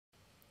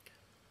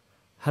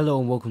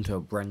Hello and welcome to a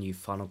brand new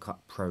Final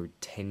Cut Pro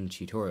 10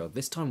 tutorial.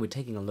 This time we're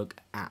taking a look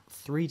at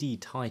 3D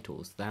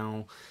titles.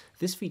 Now,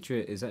 this feature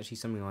is actually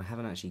something I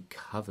haven't actually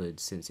covered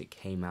since it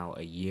came out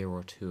a year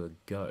or two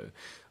ago,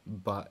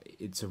 but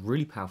it's a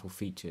really powerful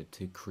feature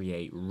to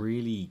create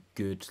really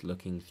good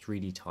looking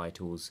 3D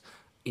titles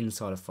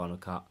inside of Final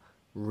Cut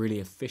really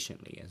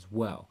efficiently as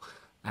well.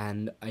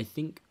 And I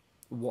think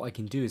what I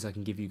can do is I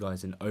can give you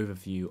guys an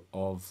overview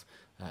of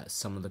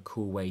some of the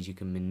cool ways you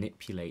can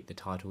manipulate the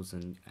titles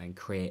and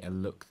create a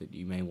look that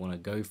you may want to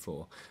go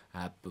for.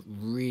 But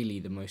really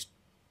the most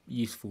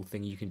useful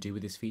thing you can do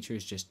with this feature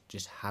is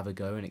just have a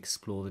go and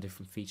explore the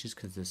different features,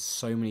 because there's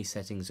so many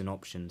settings and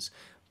options,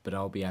 but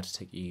I'll be able to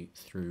take you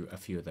through a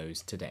few of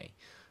those today.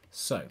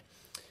 So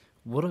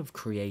what I've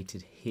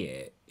created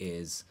here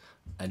is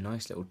a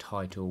nice little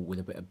title with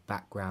a bit of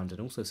background and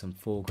also some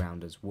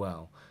foreground as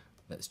well.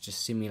 That's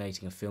just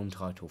simulating a film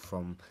title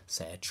from,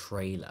 say, a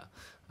trailer.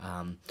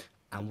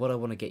 And what I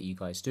want to get you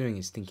guys doing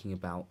is thinking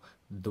about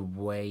the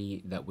way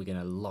that we're going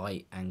to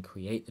light and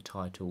create the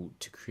title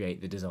to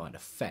create the desired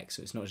effect.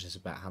 So it's not just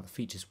about how the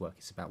features work,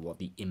 it's about what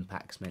the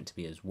impact's meant to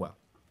be as well.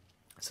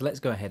 So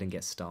let's go ahead and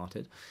get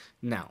started.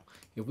 Now,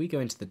 if we go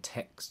into the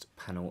text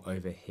panel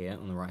over here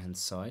on the right hand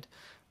side,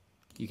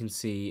 you can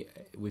see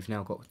we've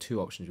now got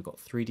two options. We've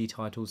got 3D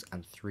titles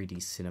and 3D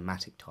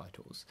cinematic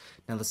titles.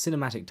 Now the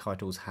cinematic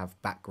titles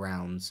have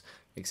backgrounds,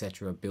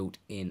 etc. built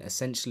in.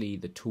 Essentially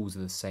the tools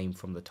are the same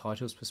from the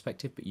titles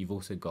perspective, but you've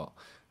also got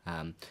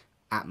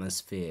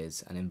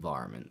atmospheres and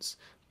environments.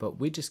 But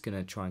we're just going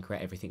to try and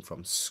create everything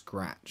from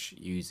scratch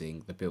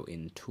using the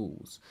built-in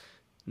tools.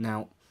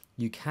 Now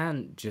you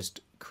can just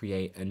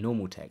create a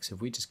normal text. So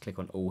if we just click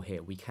on all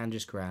here, we can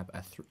just grab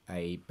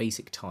a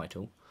basic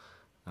title.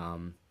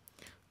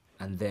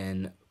 And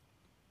then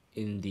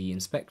in the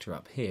inspector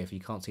up here, if you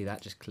can't see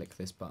that, just click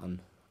this button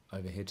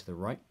over here to the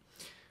right.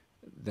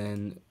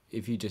 Then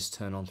if you just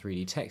turn on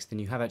 3D text, then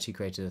you have actually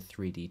created a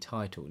 3D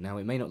title. Now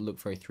it may not look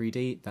very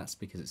 3D, that's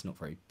because it's not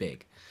very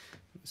big.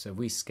 So if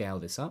we scale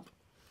this up,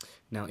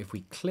 now if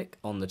we click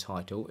on the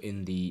title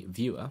in the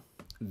viewer,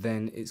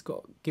 then it's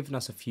given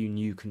us a few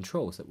new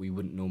controls that we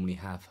wouldn't normally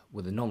have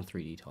with a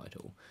non-3D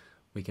title.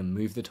 We can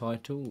move the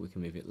title, we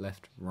can move it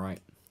left,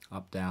 right,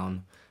 up,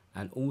 down,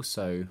 and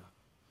also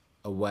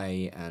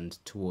away and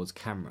towards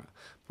camera.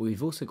 But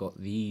we've also got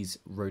these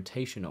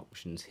rotation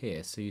options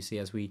here. So you see,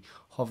 as we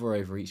hover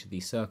over each of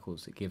these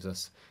circles, it gives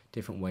us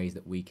different ways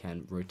that we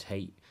can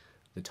rotate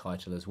the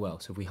title as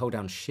well. So if we hold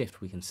down shift,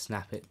 we can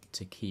snap it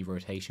to key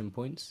rotation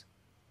points,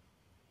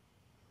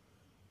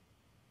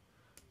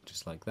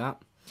 just like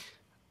that.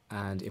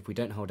 And if we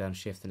don't hold down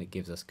shift, then it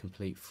gives us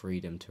complete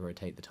freedom to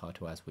rotate the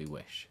title as we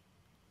wish.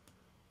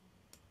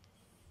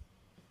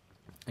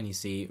 And you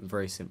see,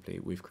 very simply,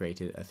 we've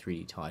created a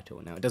 3D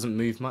title. Now, it doesn't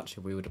move much.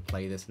 If we were to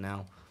play this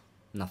now,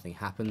 nothing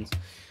happens.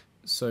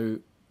 So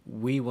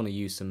we want to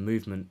use some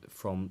movement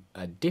from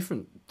a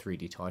different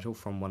 3D title,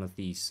 from one of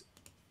these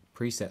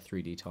preset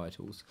 3D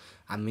titles,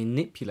 and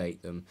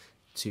manipulate them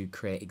to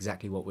create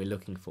exactly what we're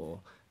looking for.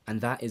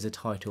 And that is a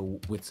title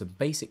with some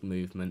basic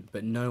movement,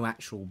 but no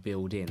actual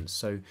build-in.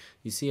 So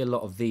you see a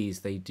lot of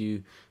these, they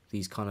do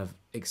these kind of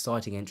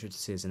exciting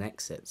entrances and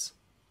exits.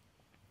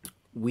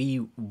 We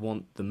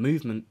want the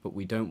movement, but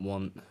we don't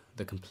want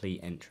the complete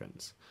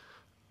entrance.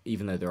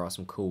 Even though there are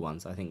some cool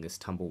ones, I think this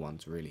tumble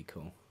one's really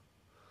cool.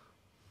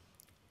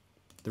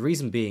 The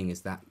reason being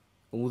is that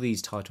all these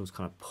titles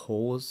kind of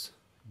pause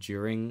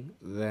during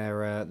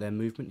their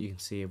movement. You can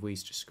see if we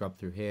just scrub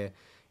through here,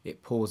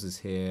 it pauses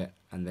here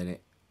and then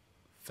it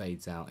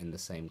fades out in the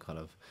same kind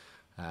of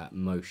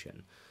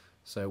motion.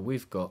 So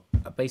we've got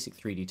a basic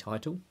 3D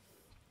title.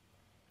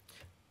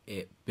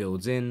 It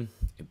builds in,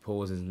 it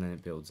pauses, and then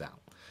it builds out.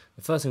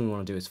 The first thing we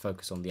want to do is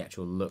focus on the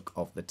actual look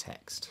of the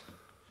text.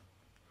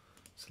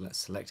 So let's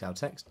select our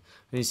text.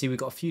 And you see we've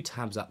got a few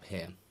tabs up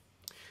here.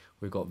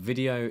 We've got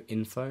video,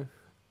 info,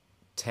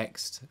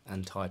 text,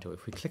 and title.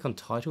 If we click on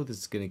title, this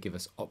is going to give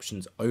us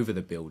options over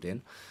the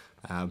build-in.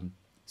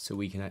 So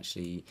we can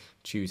actually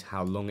choose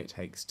how long it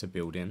takes to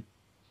build in,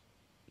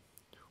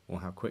 or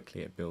how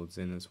quickly it builds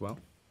in as well.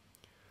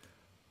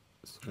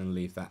 So I'm going to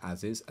leave that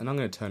as is. And I'm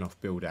going to turn off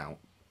build out,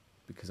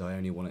 because I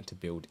only want it to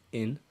build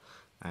in,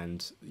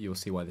 and you'll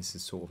see why this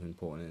is sort of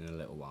important in a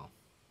little while.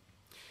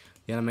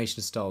 The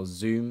animation style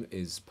zoom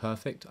is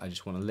perfect. I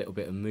just want a little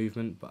bit of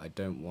movement, but I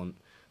don't want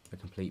a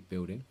complete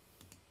building.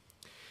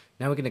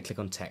 Now we're going to click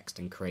on text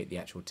and create the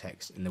actual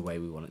text in the way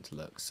we want it to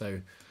look.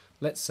 So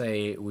let's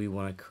say we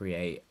want to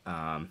create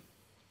a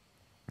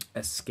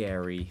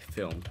scary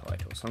film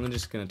title. So I'm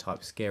just going to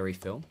type scary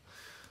film.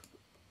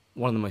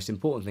 One of the most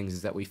important things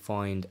is that we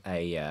find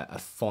a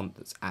font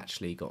that's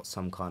actually got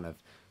some kind of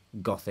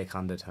gothic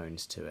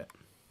undertones to it.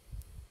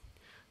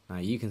 Now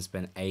you can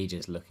spend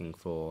ages looking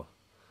for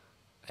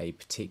a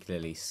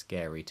particularly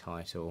scary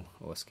title,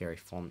 or a scary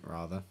font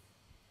rather.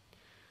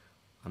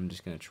 I'm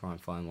just going to try and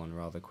find one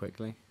rather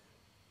quickly.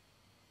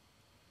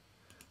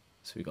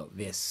 So we've got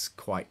this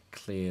quite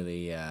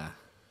clearly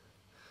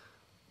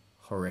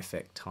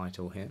horrific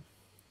title here.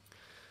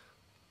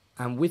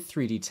 And with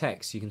 3D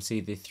text, you can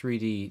see the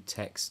 3D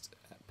text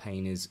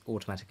pane is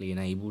automatically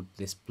enabled.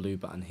 This blue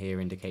button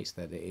here indicates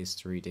that it is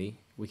 3D.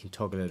 We can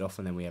toggle it off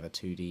and then we have a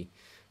 2D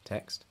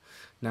text.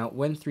 Now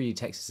when 3D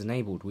text is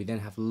enabled, we then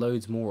have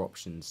loads more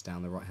options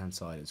down the right hand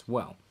side as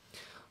well.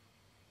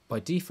 By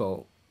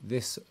default,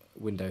 this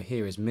window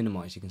here is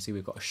minimized. You can see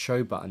we've got a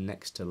show button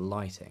next to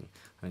lighting,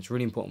 and it's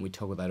really important we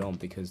toggle that on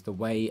because the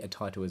way a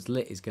title is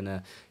lit is going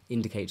to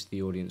indicate to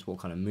the audience what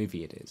kind of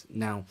movie it is.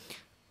 Now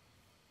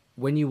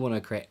when you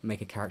want to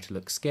make a character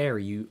look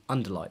scary, you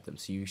underlight them,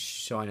 so you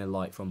shine a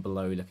light from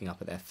below looking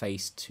up at their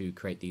face to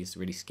create these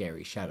really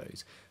scary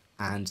shadows,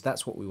 and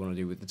that's what we want to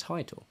do with the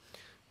title.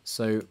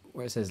 So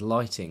where it says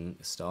lighting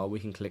style, we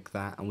can click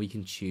that and we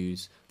can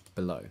choose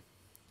below.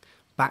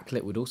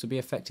 Backlit would also be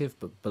effective,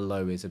 but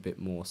below is a bit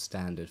more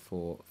standard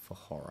for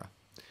horror.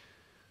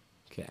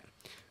 Okay.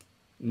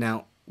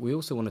 Now we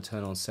also want to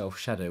turn on self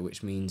shadow,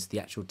 which means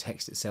the actual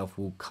text itself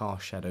will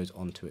cast shadows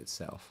onto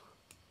itself.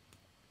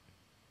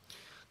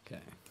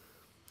 Okay.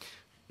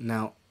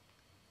 Now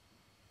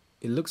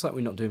it looks like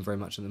we're not doing very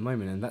much at the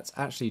moment, and that's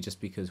actually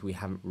just because we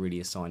haven't really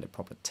assigned a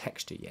proper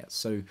texture yet.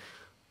 So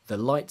the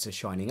lights are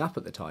shining up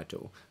at the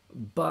title,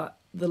 but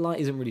the light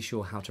isn't really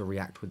sure how to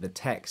react with the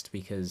text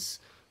because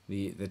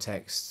the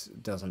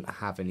text doesn't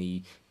have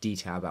any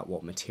detail about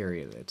what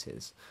material it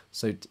is.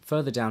 So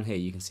further down here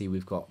you can see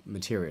we've got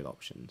material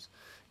options.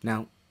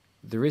 Now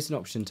there is an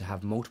option to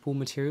have multiple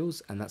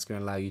materials, and that's going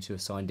to allow you to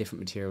assign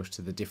different materials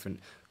to the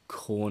different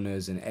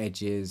corners and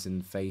edges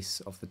and face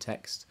of the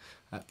text,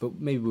 but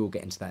maybe we'll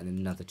get into that in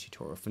another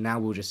tutorial. For now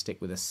we'll just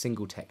stick with a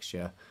single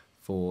texture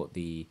for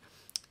the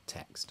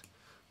text.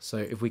 So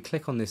if we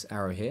click on this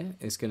arrow here,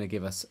 it's going to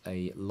give us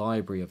a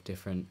library of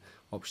different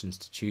options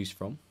to choose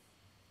from.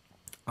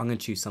 I'm going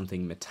to choose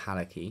something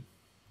metallic-y,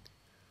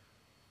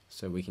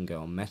 so we can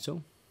go on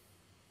metal,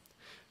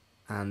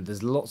 and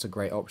there's lots of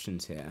great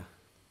options here.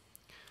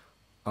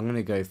 I'm going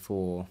to go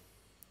for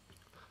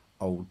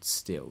old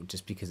steel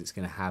just because it's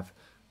going to have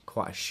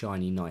quite a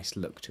shiny, nice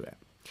look to it.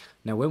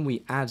 Now when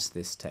we add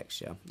this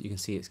texture, you can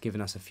see it's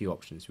given us a few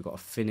options. We've got a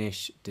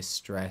finish,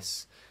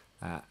 distress,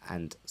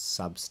 and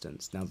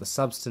substance. Now the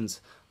substance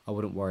I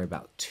wouldn't worry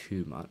about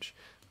too much,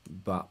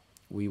 but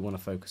we want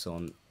to focus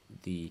on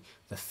the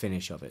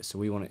finish of it. So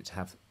we want it to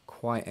have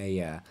quite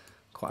a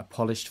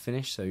polished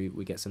finish, so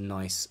we get some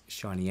nice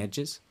shiny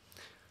edges.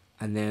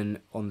 And then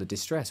on the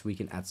distress we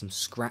can add some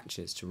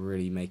scratches to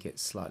really make it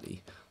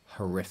slightly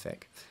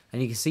horrific.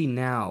 And you can see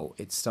now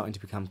it's starting to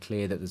become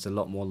clear that there's a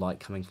lot more light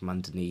coming from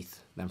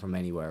underneath than from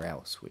anywhere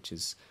else, which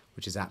is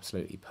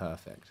absolutely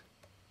perfect.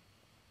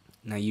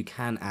 Now you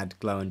can add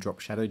glow and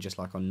drop shadow just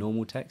like on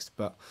normal text,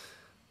 but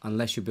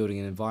unless you're building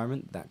an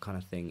environment, that kind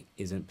of thing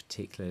isn't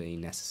particularly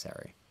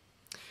necessary.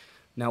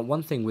 Now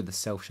one thing with the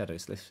self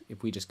shadows,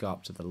 if we just go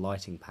up to the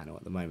lighting panel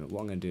at the moment, what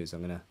I'm going to do is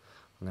I'm going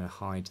to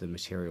hide the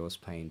materials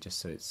pane just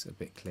so it's a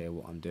bit clear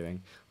what I'm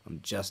doing.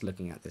 I'm just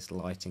looking at this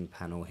lighting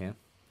panel here.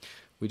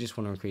 We just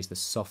want to increase the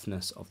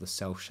softness of the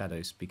self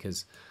shadows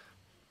because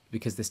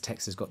this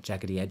text has got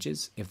jaggedy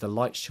edges. If the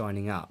light's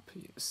shining up,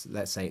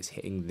 let's say it's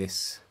hitting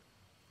this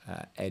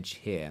edge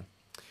here,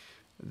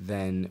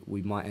 then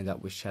we might end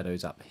up with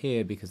shadows up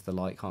here because the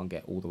light can't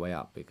get all the way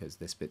up because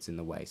this bit's in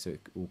the way. So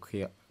it will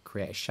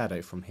create a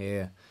shadow from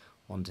here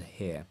onto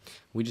here.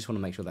 We just want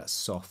to make sure that's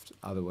soft,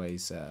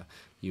 otherwise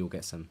you'll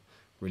get some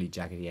really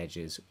jaggedy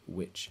edges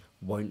which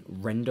won't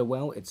render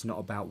well. It's not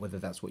about whether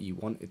that's what you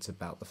want, it's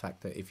about the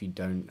fact that if you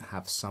don't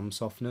have some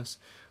softness,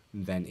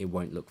 then it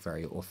won't look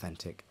very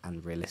authentic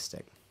and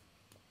realistic.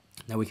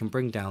 Now we can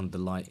bring down the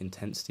light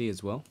intensity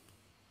as well.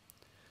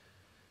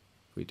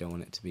 We don't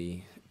want it to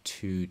be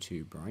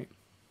too bright.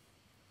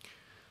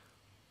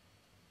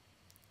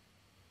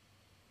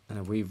 And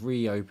if we've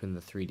reopened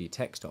the 3D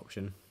text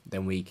option,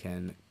 then we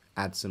can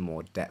add some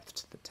more depth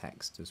to the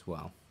text as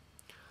well,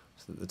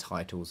 so that the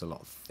title's a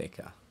lot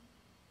thicker.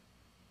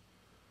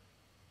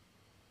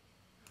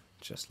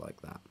 Just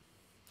like that.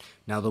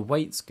 Now the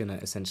weight's going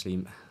to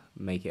essentially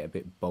make it a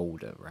bit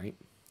bolder, right?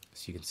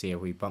 So you can see if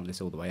we bump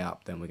this all the way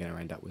up, then we're going to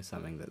end up with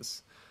something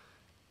that's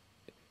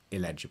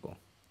illegible.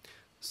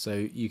 So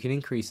you can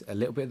increase a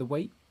little bit of the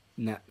weight,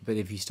 but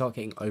if you start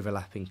getting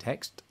overlapping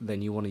text,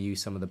 then you want to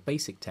use some of the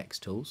basic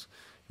text tools.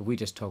 If we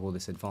just toggle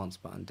this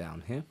advanced button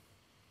down here,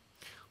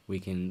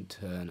 we can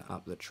turn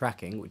up the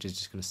tracking, which is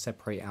just going to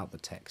separate out the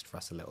text for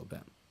us a little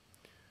bit.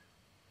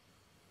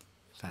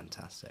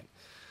 Fantastic.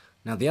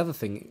 Now the other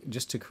thing,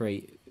 just to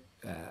create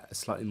a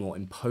slightly more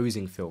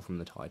imposing feel from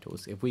the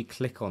titles, if we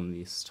click on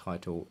this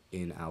title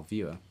in our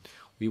viewer,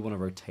 we want to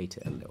rotate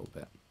it a little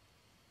bit.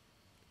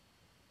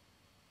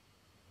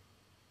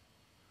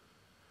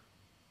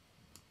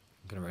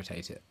 I'm going to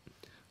rotate it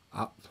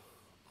up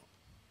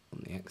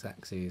on the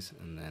x-axis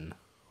and then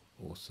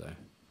also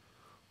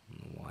on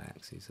the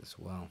y-axis as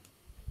well.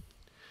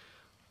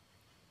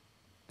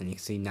 And you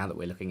can see now that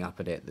we're looking up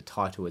at it, the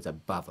title is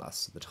above us.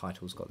 So the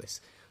title's got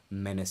this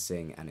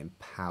menacing and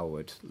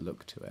empowered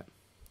look to it.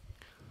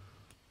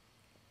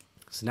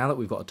 So now that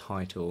we've got a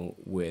title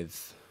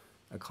with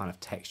a kind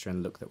of texture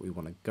and look that we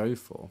want to go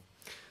for,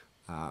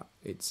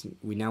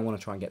 we now want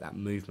to try and get that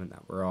movement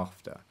that we're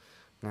after.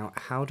 Now,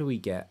 how do we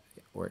get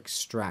or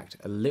extract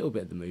a little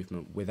bit of the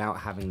movement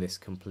without having this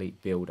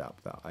complete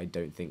build-up that I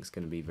don't think is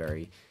going to be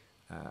very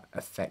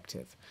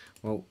effective?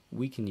 Well,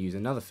 we can use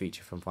another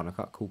feature from Final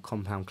Cut called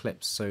compound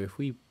clips. So if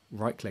we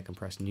right-click and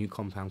press New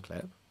Compound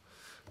Clip,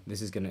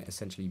 this is going to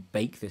essentially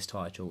bake this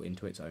title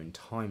into its own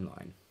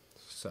timeline.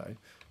 So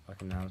I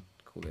can now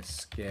call this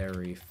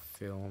Scary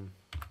Film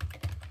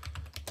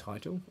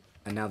Title.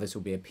 And now this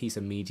will be a piece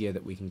of media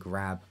that we can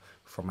grab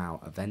from our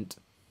event.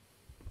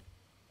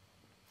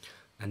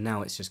 And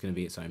now it's just going to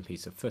be its own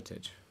piece of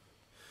footage.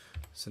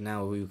 So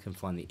now we can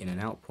find the in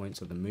and out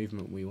points of the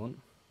movement we want.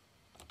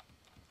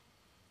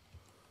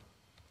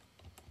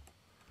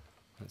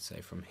 Let's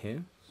say from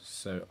here.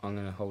 So I'm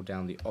going to hold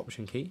down the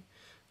Option key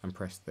and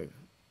press the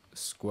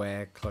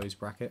square close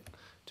bracket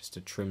just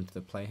to trim to the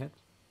playhead.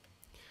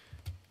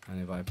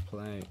 And if I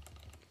play,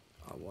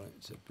 I want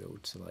it to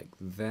build to like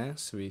there.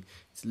 So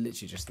it's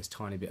literally just this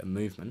tiny bit of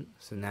movement.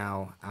 So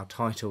now our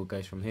title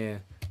goes from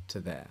here to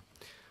there.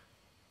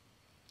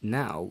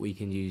 Now we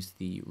can use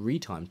the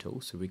retime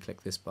tool. So we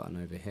click this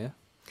button over here.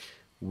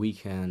 We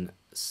can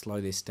slow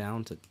this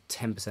down to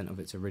 10% of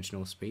its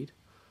original speed.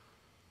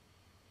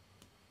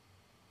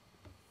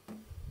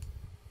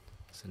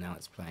 So now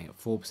it's playing at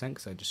 4%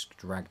 because I just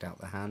dragged out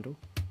the handle.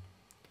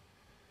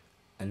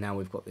 And now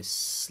we've got this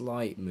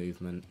slight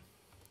movement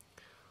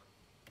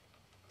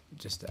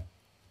just to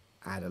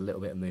add a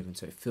little bit of movement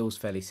so it feels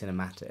fairly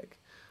cinematic.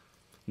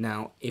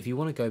 Now, if you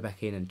want to go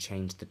back in and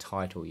change the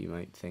title, you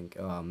might think,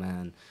 oh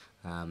man,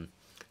 I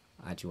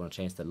actually want to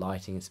change the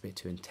lighting, it's a bit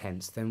too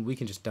intense. Then we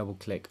can just double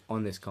click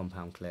on this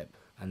compound clip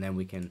and then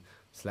we can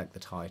select the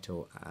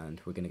title and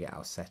we're going to get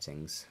our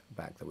settings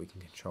back that we can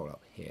control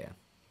up here.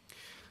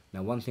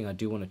 Now, one thing I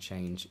do want to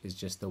change is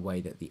just the way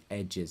that the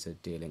edges are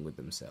dealing with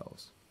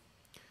themselves.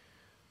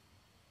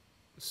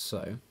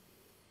 So,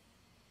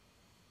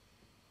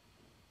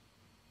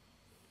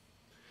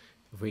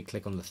 if we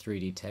click on the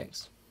 3D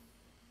text,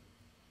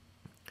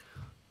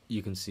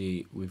 you can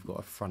see we've got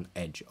a front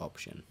edge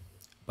option.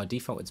 By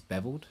default, it's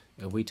beveled.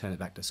 If we turn it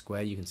back to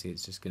square, you can see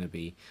it's just going to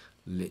be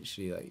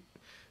literally like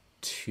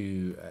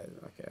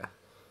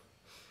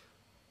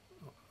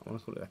I want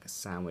to call it like a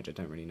sandwich. I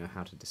don't really know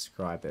how to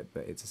describe it,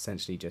 but it's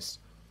essentially just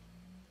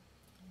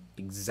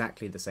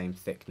exactly the same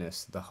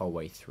thickness the whole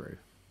way through.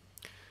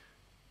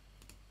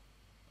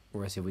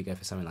 Whereas if we go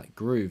for something like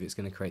groove, it's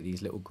going to create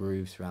these little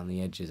grooves around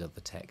the edges of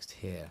the text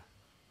here,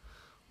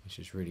 which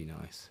is really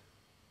nice.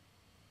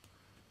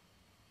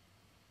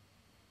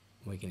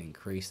 We can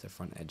increase the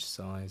front edge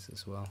size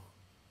as well.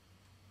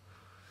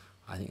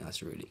 I think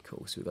that's really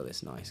cool. So we've got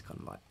this nice kind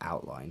of like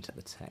outline to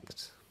the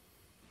text.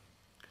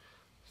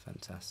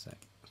 Fantastic.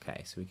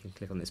 Okay, so we can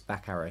click on this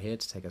back arrow here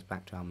to take us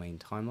back to our main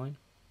timeline.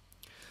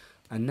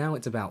 And now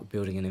it's about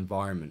building an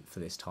environment for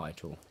this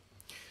title.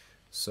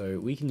 So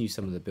we can use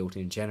some of the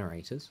built-in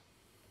generators.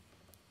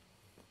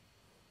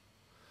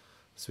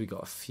 So we've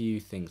got a few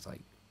things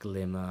like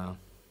glimmer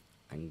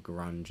and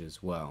grunge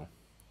as well.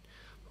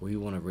 But we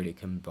want to really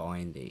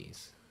combine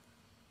these.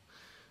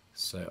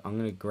 So I'm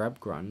going to grab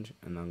grunge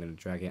and I'm going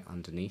to drag it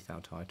underneath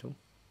our title.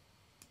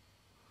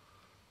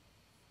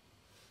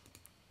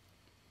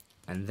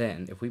 And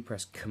then if we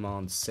press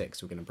Command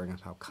 6, we're going to bring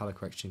up our color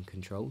correction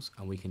controls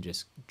and we can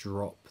just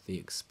drop the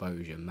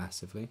exposure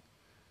massively.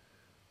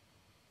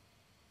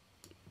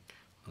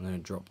 I'm going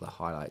to drop the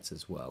highlights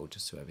as well,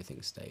 just so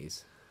everything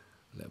stays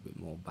a little bit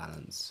more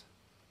balanced.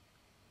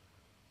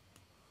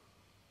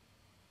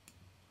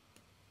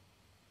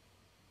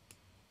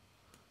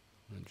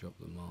 I'm going to drop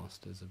the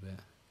masters a bit.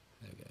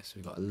 There we go. So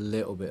we've got a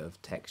little bit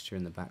of texture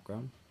in the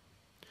background.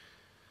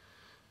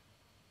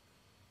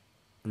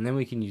 And then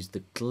we can use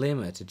the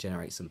glimmer to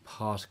generate some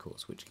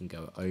particles which can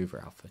go over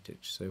our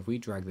footage. So if we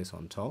drag this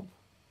on top,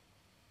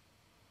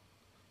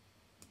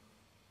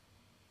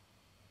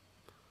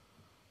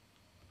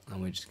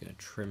 and we're just going to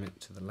trim it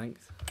to the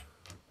length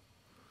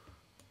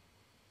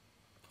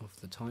of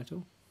the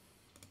title.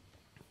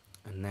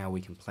 And now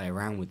we can play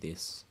around with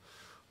this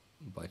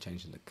by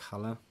changing the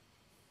color.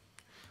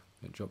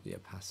 I'm going to drop the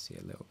opacity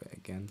a little bit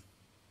again.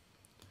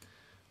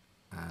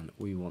 And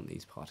we want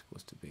these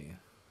particles to be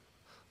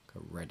a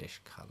reddish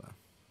color.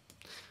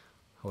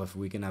 However,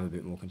 we can have a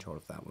bit more control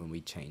of that when we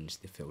change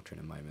the filter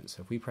in a moment.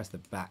 So if we press the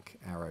back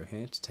arrow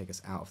here to take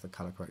us out of the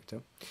color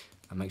corrector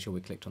and make sure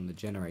we clicked on the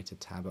generator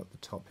tab at the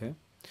top here,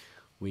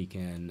 we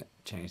can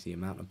change the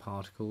amount of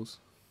particles,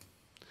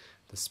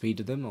 the speed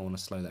of them. I want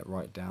to slow that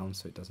right down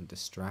so it doesn't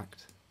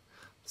distract.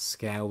 The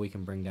scale we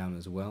can bring down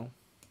as well.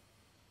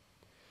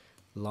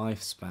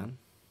 Lifespan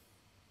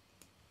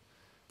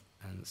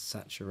and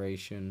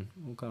saturation,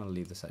 we'll kind of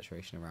leave the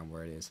saturation around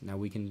where it is. Now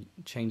we can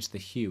change the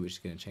hue, which is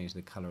going to change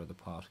the color of the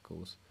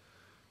particles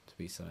to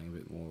be something a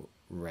bit more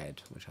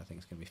red, which I think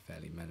is going to be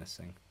fairly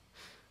menacing.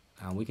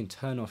 And we can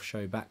turn off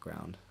show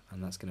background,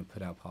 and that's going to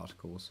put our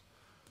particles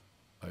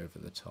over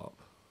the top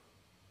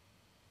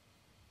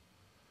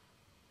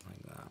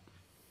like that.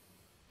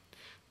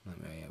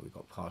 Yeah, we've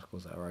got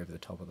particles that are over the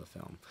top of the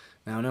film.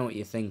 Now I know what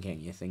you're thinking.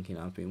 You're thinking,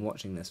 I've been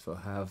watching this for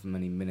however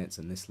many minutes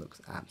and this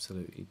looks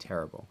absolutely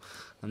terrible.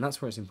 And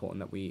that's where it's important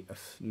that we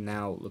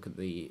now look at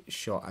the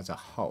shot as a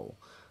whole.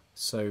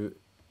 So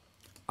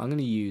I'm going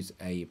to use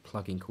a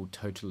plugin called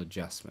Total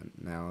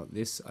Adjustment. Now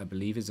this, I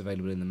believe, is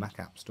available in the Mac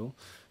App Store.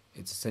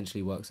 It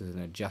essentially works as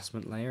an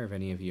adjustment layer if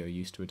any of you are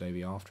used to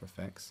Adobe After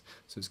Effects.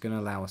 So it's going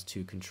to allow us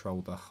to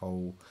control the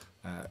whole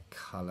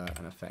colour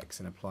and effects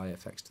and apply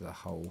effects to the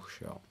whole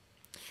shot.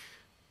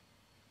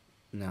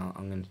 Now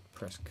I'm going to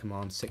press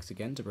Command 6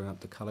 again to bring up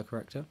the color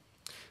corrector.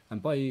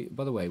 And by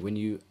the way, when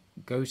you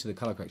go to the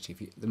color corrector,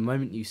 the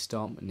moment you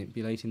start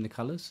manipulating the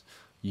colors,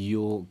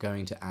 you're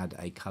going to add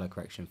a color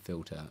correction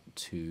filter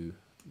to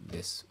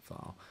this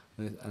file.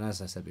 And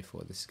as I said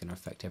before, this is going to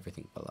affect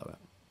everything below it.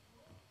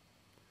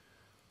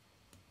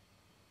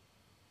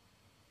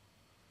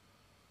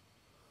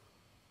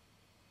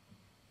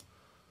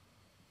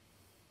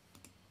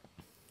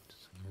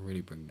 Just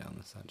really bring down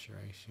the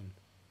saturation.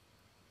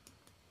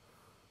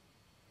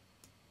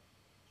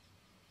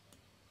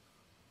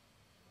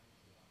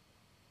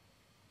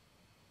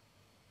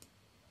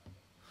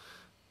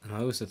 And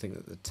I also think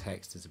that the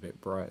text is a bit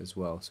bright as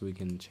well, so we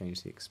can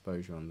change the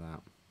exposure on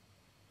that.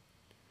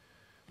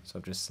 So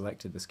I've just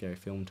selected the scary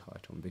film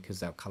title, and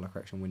because our color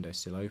correction window is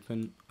still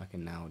open, I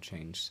can now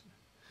change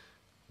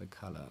the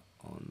color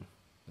on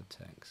the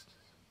text.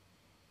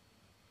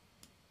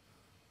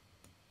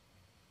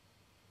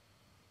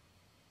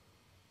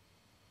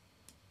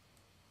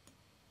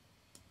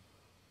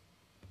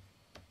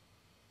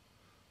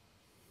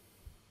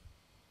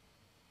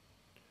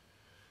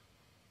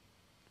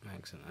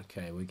 Excellent.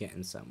 Okay, we're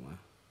getting somewhere.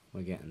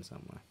 We're getting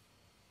somewhere.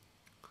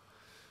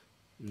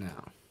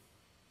 Now,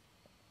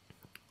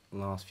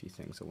 last few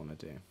things I want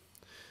to do.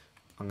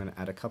 I'm going to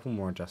add a couple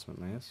more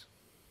adjustment layers,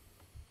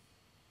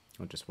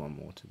 or just one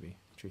more to be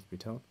truth be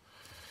told.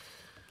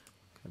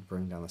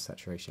 Bring down the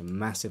saturation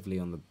massively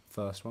on the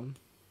first one,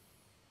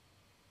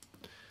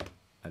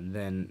 and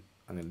then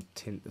I'm going to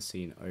tint the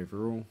scene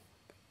overall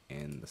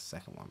in the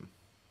second one.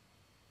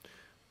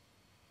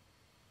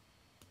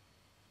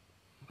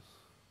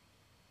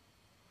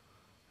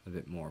 A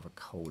bit more of a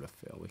colder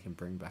feel. We can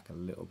bring back a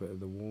little bit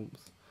of the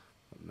warmth,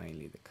 but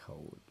mainly the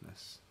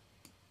coldness.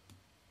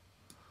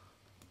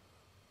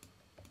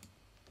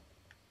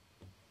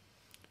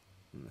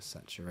 And the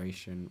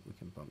saturation, we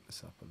can bump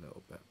this up a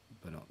little bit,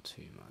 but not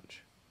too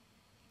much.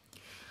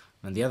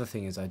 And the other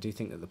thing is, I do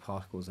think that the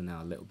particles are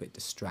now a little bit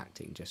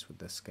distracting just with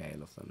the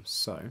scale of them.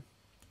 So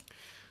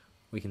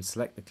we can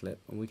select the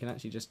clip and we can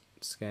actually just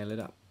scale it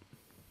up.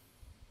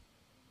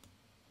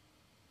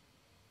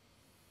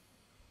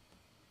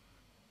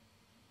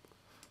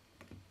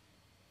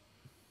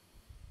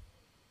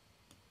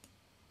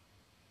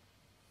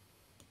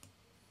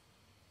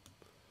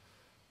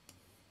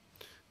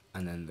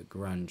 And then the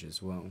grunge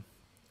as well,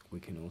 we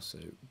can also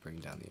bring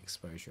down the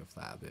exposure of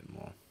that a bit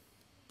more,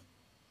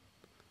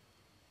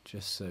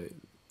 just so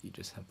you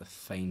just have the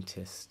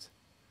faintest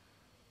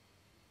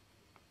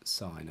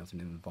sign of an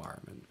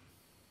environment.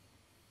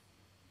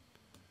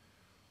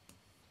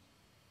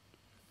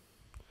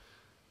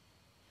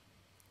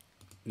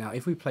 Now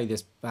if we play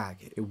this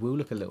back, it will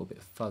look a little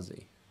bit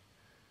fuzzy,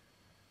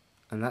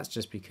 and that's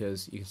just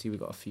because you can see we've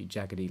got a few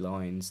jaggedy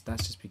lines.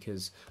 That's just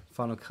because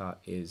Final Cut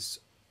is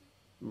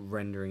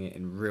rendering it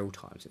in real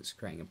time, so it's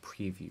creating a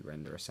preview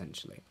render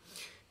essentially.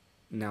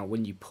 Now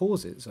when you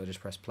pause it, so I just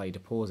press play to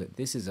pause it,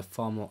 this is a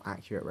far more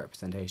accurate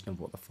representation of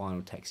what the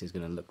final text is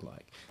going to look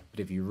like. But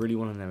if you really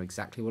want to know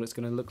exactly what it's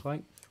going to look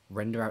like,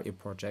 render out your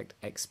project,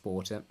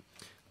 export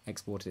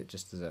it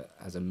just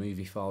as a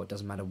movie file. It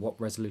doesn't matter what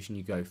resolution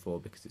you go for,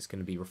 because it's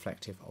going to be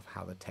reflective of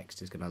how the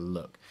text is going to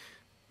look.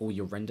 All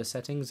your render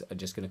settings are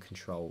just going to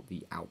control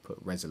the output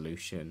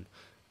resolution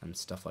and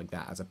stuff like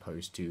that, as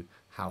opposed to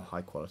how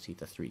high quality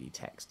the 3D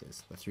text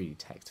is. The 3D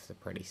text has a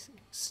pretty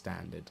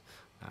standard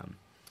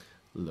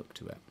look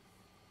to it.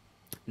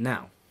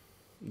 Now,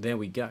 there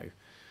we go.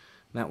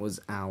 That was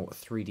our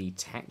 3D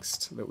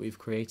text that we've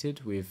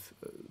created. We've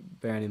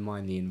bearing in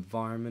mind the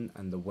environment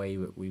and the way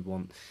that we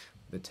want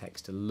the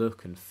text to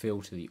look and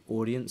feel to the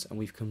audience, and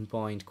we've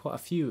combined quite a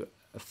few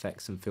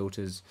effects and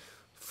filters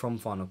from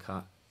Final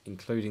Cut,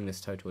 including this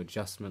total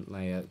adjustment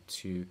layer,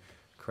 to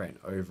create an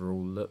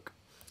overall look.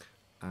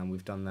 And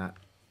we've done that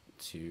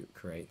to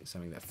create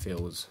something that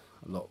feels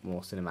a lot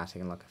more cinematic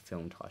and like a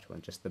film title,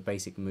 and just the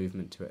basic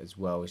movement to it as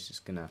well is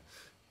just going to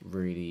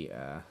really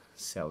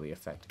sell the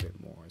effect a bit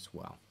more as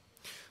well.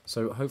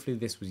 So hopefully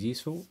this was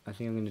useful. I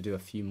think I'm going to do a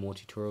few more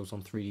tutorials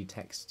on 3D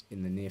text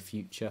in the near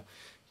future,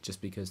 just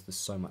because there's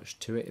so much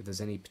to it. If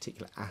there's any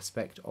particular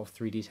aspect of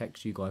 3D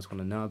text you guys want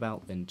to know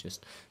about, then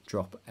just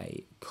drop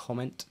a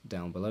comment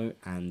down below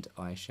and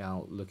I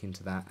shall look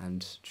into that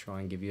and try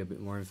and give you a bit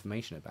more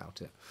information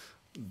about it.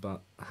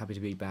 But happy to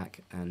be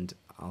back, and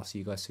I'll see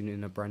you guys soon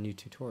in a brand new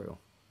tutorial.